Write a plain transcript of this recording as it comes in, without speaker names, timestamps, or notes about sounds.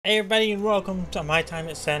Hey everybody, and welcome to My Time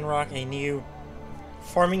at Sandrock, a new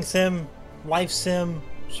farming sim, life sim,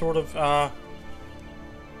 sort of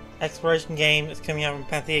exploration game that's coming out from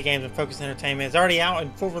Panthea Games and Focus Entertainment. It's already out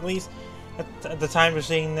in full release at the time of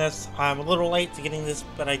seeing this. I'm a little late to getting this,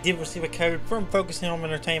 but I did receive a code from Focus Home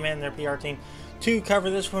Entertainment and their PR team to cover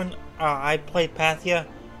this one. I played Panthea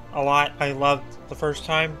a lot. I loved the first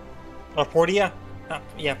time. Portia?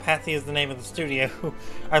 Yeah, Panthea is the name of the studio.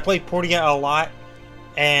 I played Portia a lot.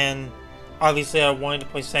 And obviously I wanted to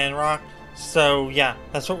play Sandrock, so yeah,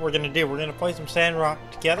 that's what we're gonna do. We're gonna play some Sandrock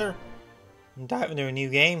together and dive into a new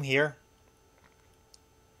game here.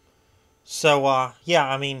 So yeah,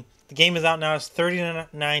 I mean, the game is out now. It's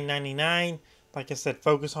 $39.99. Like I said,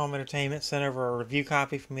 Focus Home Entertainment sent over a review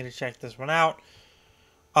copy for me to check this one out.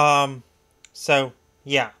 So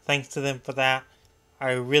yeah, thanks to them for that.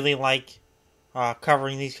 I really like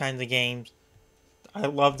covering these kinds of games. I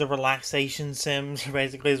love the relaxation sims,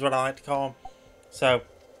 basically is what I like to call them. So,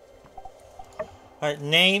 alright,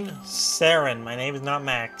 name, Seren. My name is not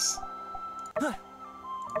Max.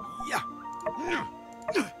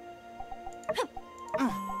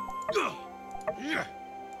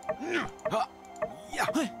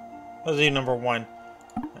 Let's do number one.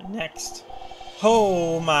 Next.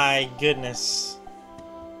 Oh my goodness.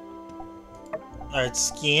 Alright,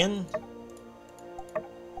 skin.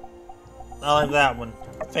 I like that one.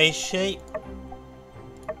 Face shape.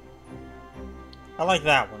 I like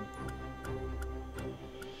that one.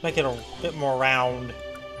 Make it a bit more round.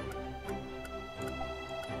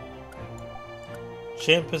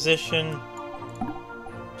 Chin position.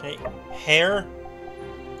 Okay. Hair.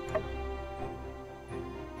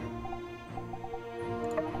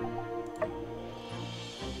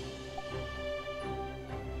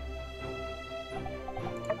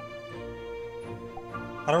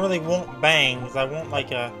 I don't really want bangs. I want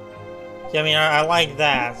like a... Yeah, I mean, I like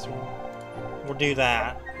that. So we'll do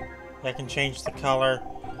that. I can change the color.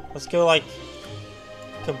 Let's go like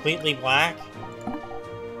completely black.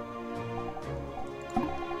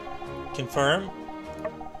 Confirm.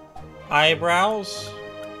 Eyebrows.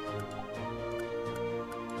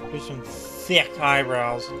 Do some thick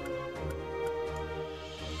eyebrows.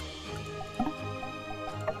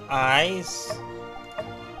 Eyes.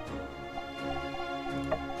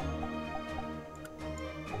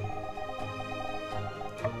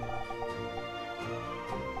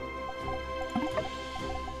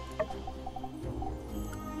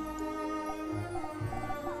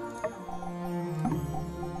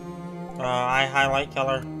 Eye highlight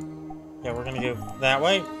color. Yeah, we're gonna go that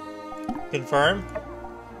way. Confirm.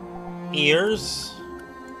 Ears.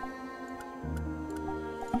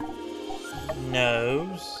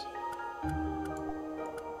 Nose.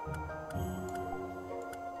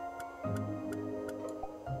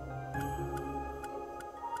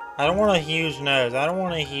 I don't want a huge nose. I don't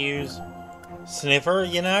want a huge sniffer,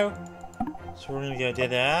 you know? So we're gonna go do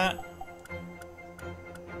that.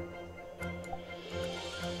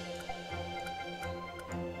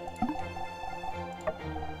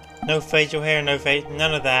 No facial hair, no face,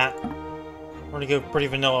 none of that. We're gonna go pretty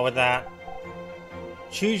vanilla with that.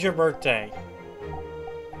 Choose your birthday.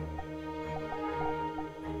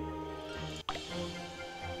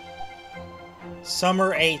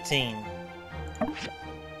 Summer 18.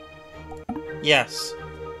 Yes.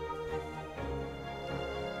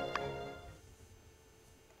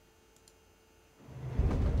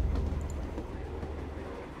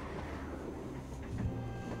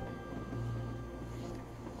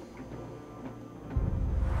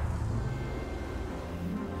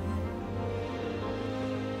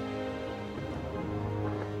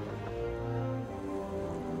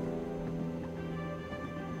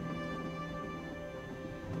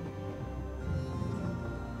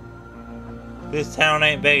 This town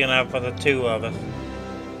ain't big enough for the two of us.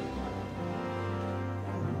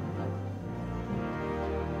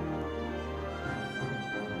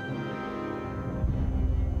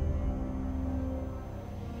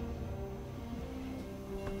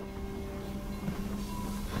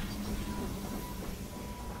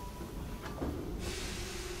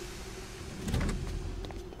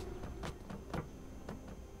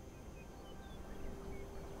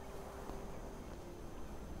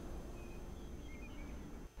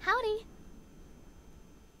 Howdy.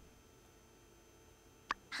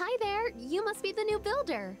 Hi there, you must be the new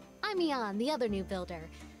builder. I'm Ian, the other new builder.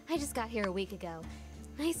 I just got here a week ago.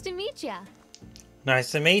 Nice to meet ya.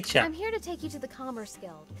 Nice to meet ya. I'm here to take you to the Commerce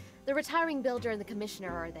Guild. The retiring builder and the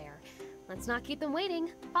commissioner are there. Let's not keep them waiting.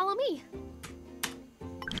 Follow me.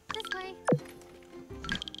 This way.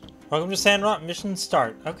 Welcome to Sandrock. Mission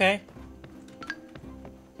start. Okay.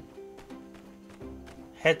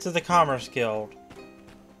 Head to the Commerce Guild.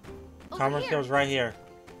 Over Commerce here. Guild's right here.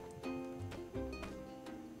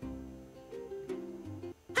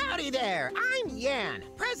 Howdy there, I'm Yan,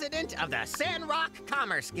 president of the Sandrock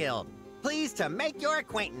Commerce Guild. Pleased to make your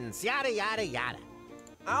acquaintance, yada yada yada.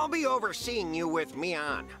 I'll be overseeing you with me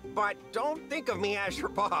on, but don't think of me as your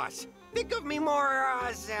boss. Think of me more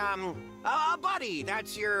as, a buddy.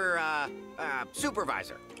 That's your,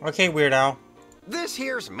 supervisor. Okay, Weird Al. This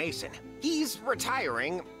here's Mason. He's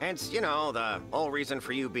retiring, hence, you know, the whole reason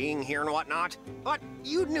for you being here and whatnot. But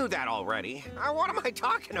you knew that already. What am I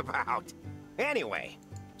talking about? Anyway,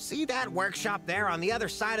 see that workshop there on the other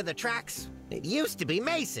side of the tracks? It used to be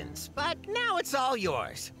Mason's, but now it's all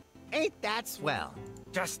yours. Ain't that swell?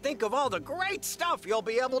 Just think of all the great stuff you'll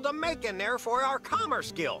be able to make in there for our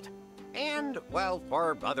Commerce Guild. And, well,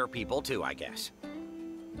 for other people too, I guess.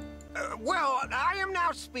 Well, I am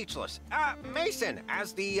now speechless. Mason,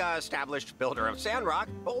 as the established builder of Sandrock,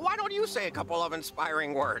 why don't you say a couple of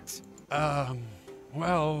inspiring words?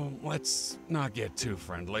 Well, let's not get too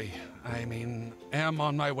friendly. I mean, am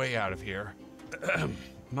on my way out of here.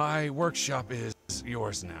 My workshop is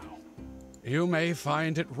yours now. You may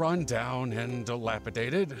find it run down and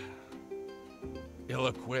dilapidated,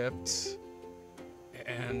 ill-equipped,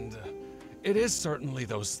 and it is certainly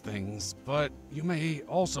those things, but you may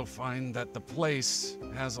also find that the place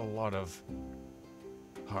has a lot of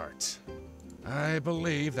heart. I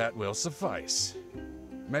believe that will suffice.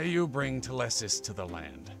 May you bring Telesis to the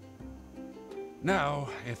land. Now,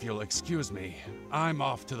 if you'll excuse me, I'm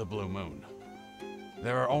off to the Blue Moon.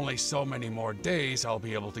 There are only so many more days I'll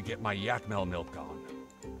be able to get my Yakmel milk on.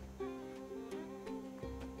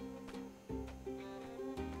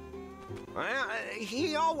 Well,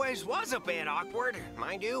 he always was a bit awkward,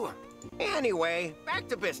 mind you. Anyway, back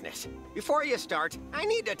to business. Before you start, I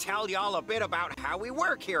need to tell y'all a bit about how we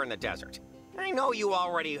work here in the desert. I know you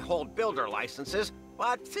already hold builder licenses,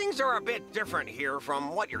 but things are a bit different here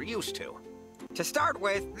from what you're used to. To start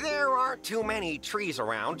with, there aren't too many trees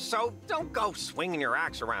around, so don't go swinging your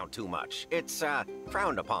axe around too much. It's,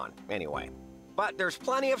 frowned upon, anyway. But there's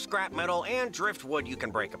plenty of scrap metal and driftwood you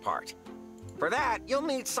can break apart. For that, you'll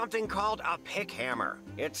need something called a pick hammer.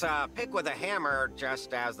 It's a pick with a hammer,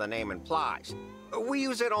 just as the name implies. We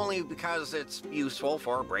use it only because it's useful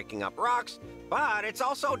for breaking up rocks, but it's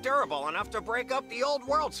also durable enough to break up the old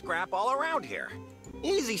world scrap all around here.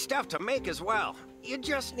 Easy stuff to make as well. You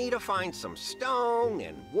just need to find some stone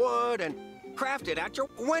and wood and craft it at your...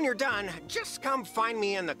 When you're done, just come find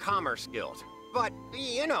me in the Commerce Guild. But,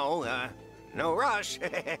 you know, no rush.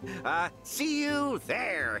 See you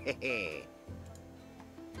there.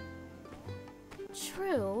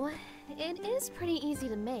 True. It is pretty easy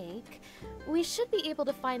to make. We should be able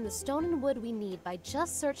to find the stone and wood we need by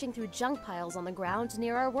just searching through junk piles on the ground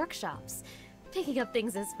near our workshops. Picking up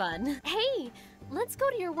things is fun. Hey, let's go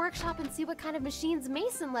to your workshop and see what kind of machines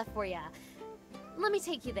Mason left for ya. Let me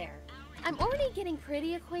take you there. I'm already getting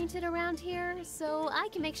pretty acquainted around here, so I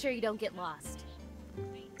can make sure you don't get lost.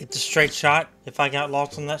 It's a straight shot. If I got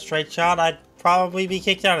lost on that straight shot, I'd probably be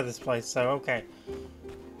kicked out of this place, so okay.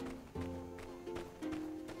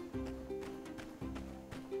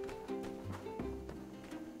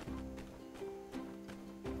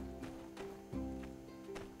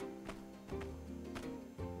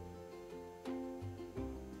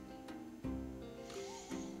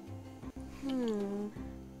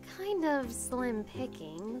 Kind of slim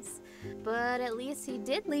pickings, but at least he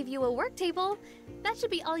did leave you a work table. That should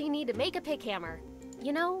be all you need to make a pick hammer.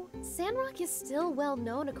 You know, Sandrock is still well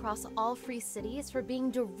known across all free cities for being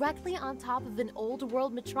directly on top of an old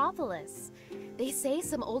world metropolis. They say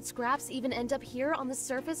some old scraps even end up here on the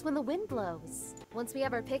surface when the wind blows. Once we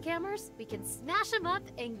have our pick hammers, we can smash them up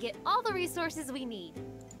and get all the resources we need.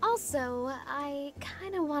 Also, I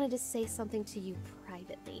kind of wanted to say something to you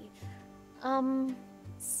privately.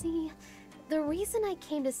 See, the reason I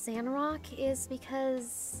came to Sandrock is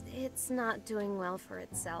because it's not doing well for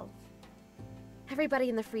itself. Everybody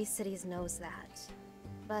in the Free Cities knows that.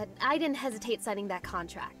 But I didn't hesitate signing that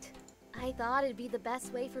contract. I thought it'd be the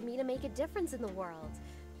best way for me to make a difference in the world.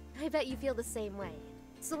 I bet you feel the same way.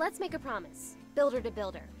 So let's make a promise, builder to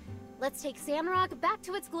builder. Let's take Sandrock back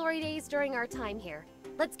to its glory days during our time here.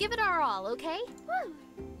 Let's give it our all, okay? Woo!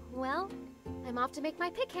 Well, I'm off to make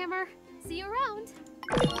my pick hammer. See you around.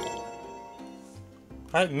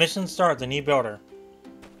 Alright, mission start, the new builder.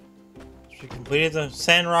 So we completed the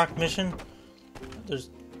Sandrock mission.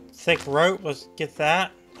 There's thick rope, let's get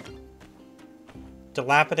that.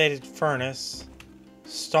 Dilapidated furnace.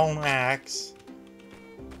 Stone axe.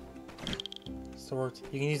 So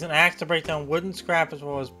you can use an axe to break down wooden scrap as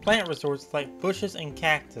well as plant resources like bushes and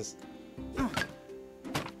cactus.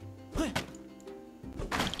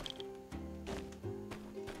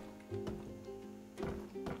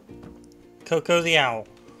 Coco the owl.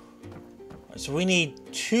 So we need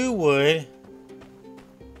 2 wood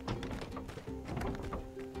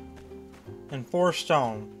and 4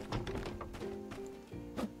 stone.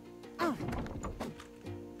 Oh,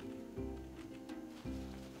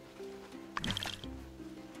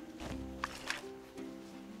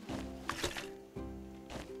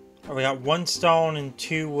 we got 1 stone and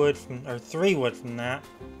 2 wood from, or 3 wood from that.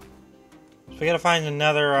 So we gotta find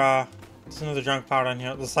another, there's another junk pile down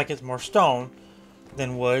here. It looks like it's more stone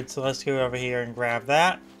than wood, so let's go over here and grab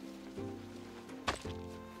that.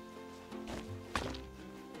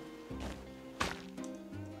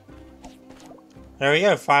 There we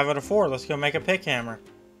go, 5 out of 4. Let's go make a pick hammer.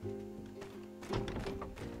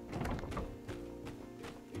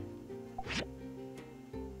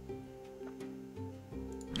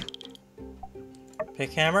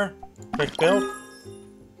 Pick hammer, quick build.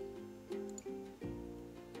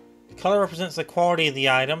 The color represents the quality of the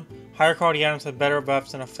item. Higher quality items have better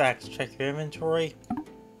buffs and effects. Check your inventory.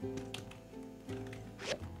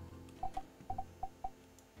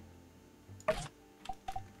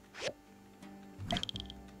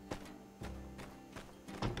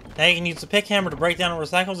 Now you can use the pick hammer to break down and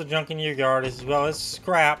recycle the junk in your yard as well as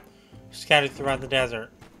scrap scattered throughout the desert.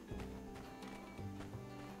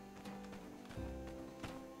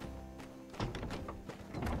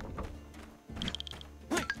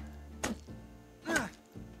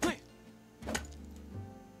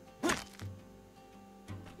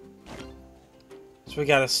 So we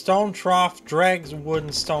got a stone trough, dregs, wood,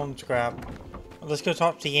 and stone scrap. Let's go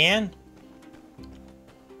talk to Yan.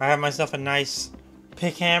 I have myself a nice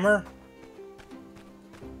pick hammer.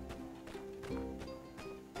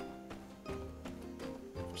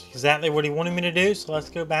 Exactly what he wanted me to do, so let's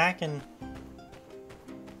go back and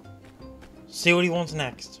see what he wants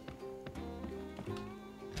next.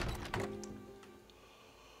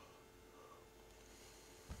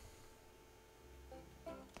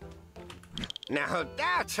 Now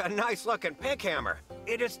that's a nice looking pick hammer.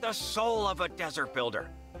 It is the soul of a desert builder.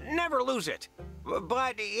 Never lose it.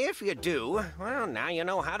 But if you do, well, now you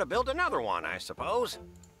know how to build another one, I suppose.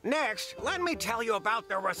 Next, let me tell you about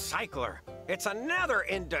the recycler. It's another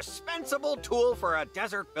indispensable tool for a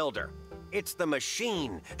desert builder. It's the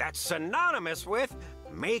machine that's synonymous with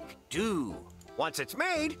make do. Once it's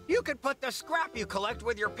made, you can put the scrap you collect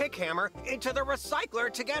with your pick hammer into the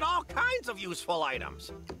recycler to get all kinds of useful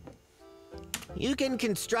items. You can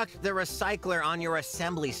construct the recycler on your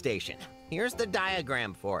assembly station. Here's the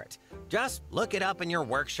diagram for it. Just look it up in your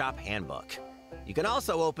workshop handbook. You can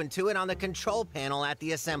also open to it on the control panel at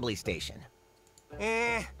the assembly station.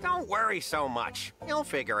 Don't worry so much. You'll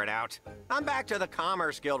figure it out. I'm back to the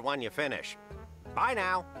Commerce Guild when you finish. Bye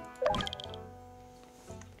now.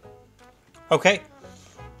 Okay,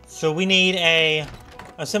 so we need a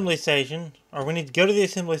assembly station, or we need to go to the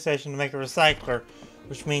assembly station to make a recycler,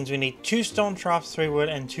 which means we need 2 stone troughs, 3 wood,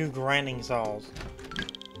 and 2 grinding saws.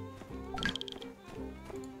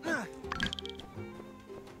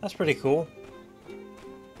 That's pretty cool.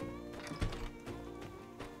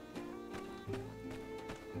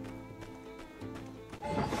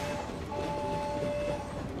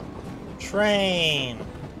 Train!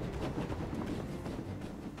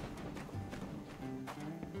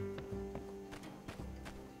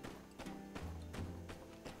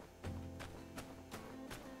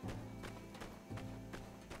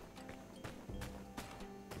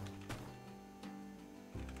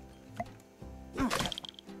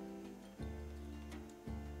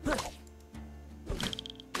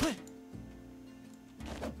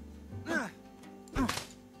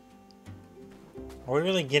 Are we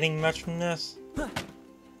really getting much from this?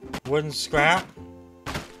 Wooden scrap?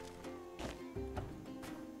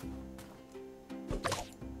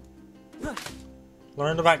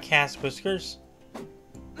 Learned about cast whiskers?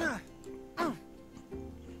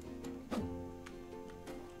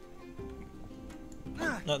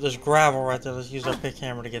 No, there's gravel right there. Let's use our pick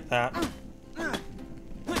hammer to get that.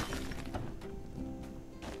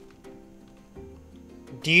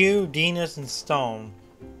 Dew, Venus, and stone.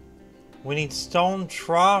 We need stone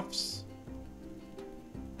troughs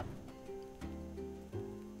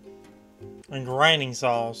and grinding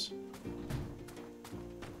saws.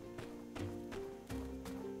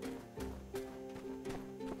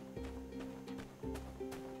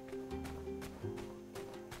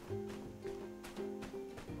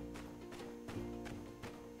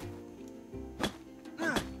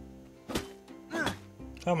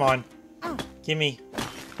 Come on. Gimme.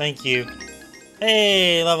 Thank you.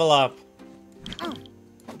 Hey, level up.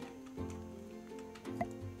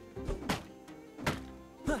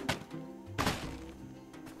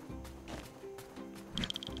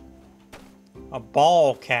 A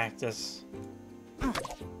ball cactus.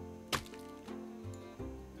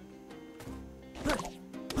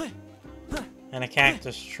 And a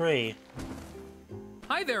cactus tree.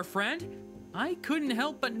 Hi there, friend. I couldn't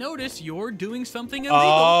help but notice you're doing something illegal.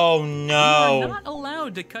 Oh no. You are not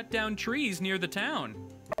allowed to cut down trees near the town.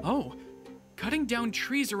 Oh, cutting down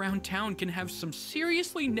trees around town can have some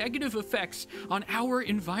seriously negative effects on our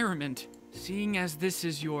environment. Seeing as this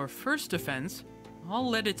is your first offense, I'll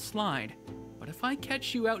let it slide. But if I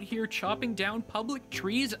catch you out here chopping down public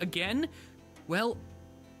trees again, well,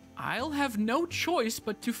 I'll have no choice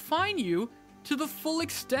but to fine you to the full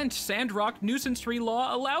extent Sandrock nuisance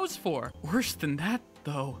law allows for. Worse than that,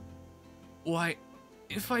 though. Why,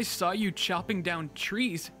 if I saw you chopping down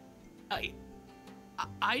trees,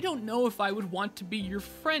 I don't know if I would want to be your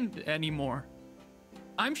friend anymore.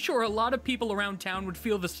 I'm sure a lot of people around town would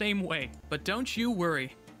feel the same way, but don't you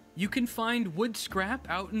worry. You can find wood scrap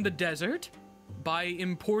out in the desert, buy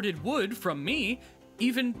imported wood from me,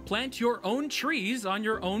 even plant your own trees on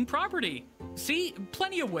your own property. See,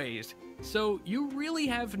 plenty of ways. So you really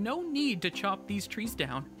have no need to chop these trees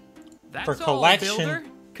down. That's For all, collection. builder.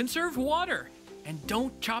 Conserve water, and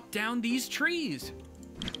don't chop down these trees.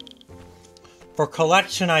 For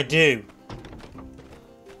collection, I do.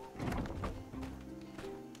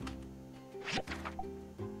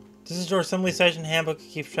 This is your assembly station handbook. It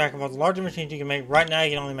keeps track of all the larger machines you can make. Right now,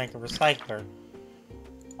 you can only make a recycler.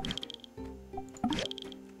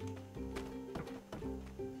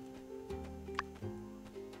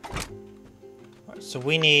 So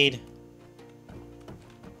we need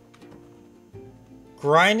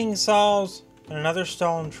grinding saws and another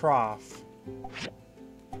stone trough.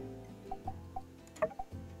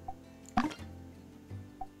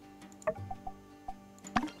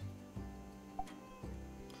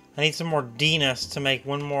 I need some more Dinas to make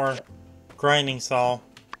one more grinding saw.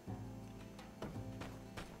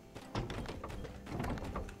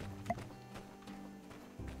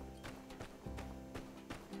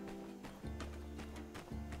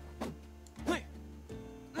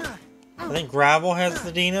 I think gravel has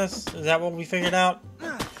the Dinas. Is that what we figured out?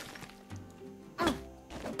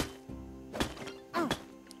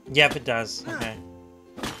 Yep, it does. Okay.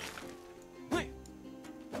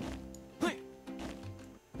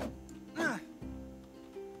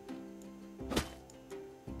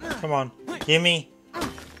 Come on. Give me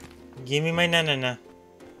my na-na-na.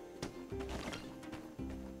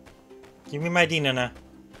 Give me my D-na-na.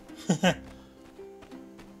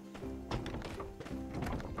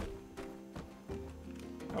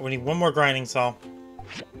 We need one more grinding saw.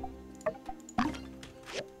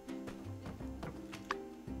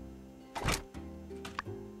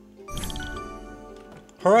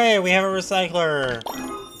 Hooray, we have a recycler!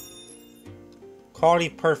 Quality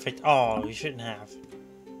perfect. Oh, you shouldn't have.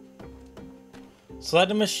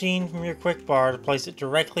 Select a machine from your quick bar to place it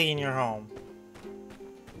directly in your home.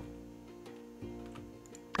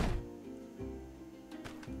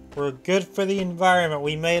 We're good for the environment.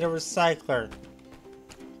 We made a recycler.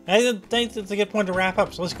 I think that's a good point to wrap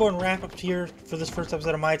up. So let's go and wrap up here for this first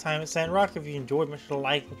episode of My Time at Sandrock. If you enjoyed, make sure to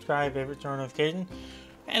like, subscribe, favorite, turn on notification.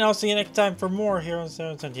 And I'll see you next time for more here on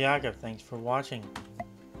Santiago. Thanks for watching.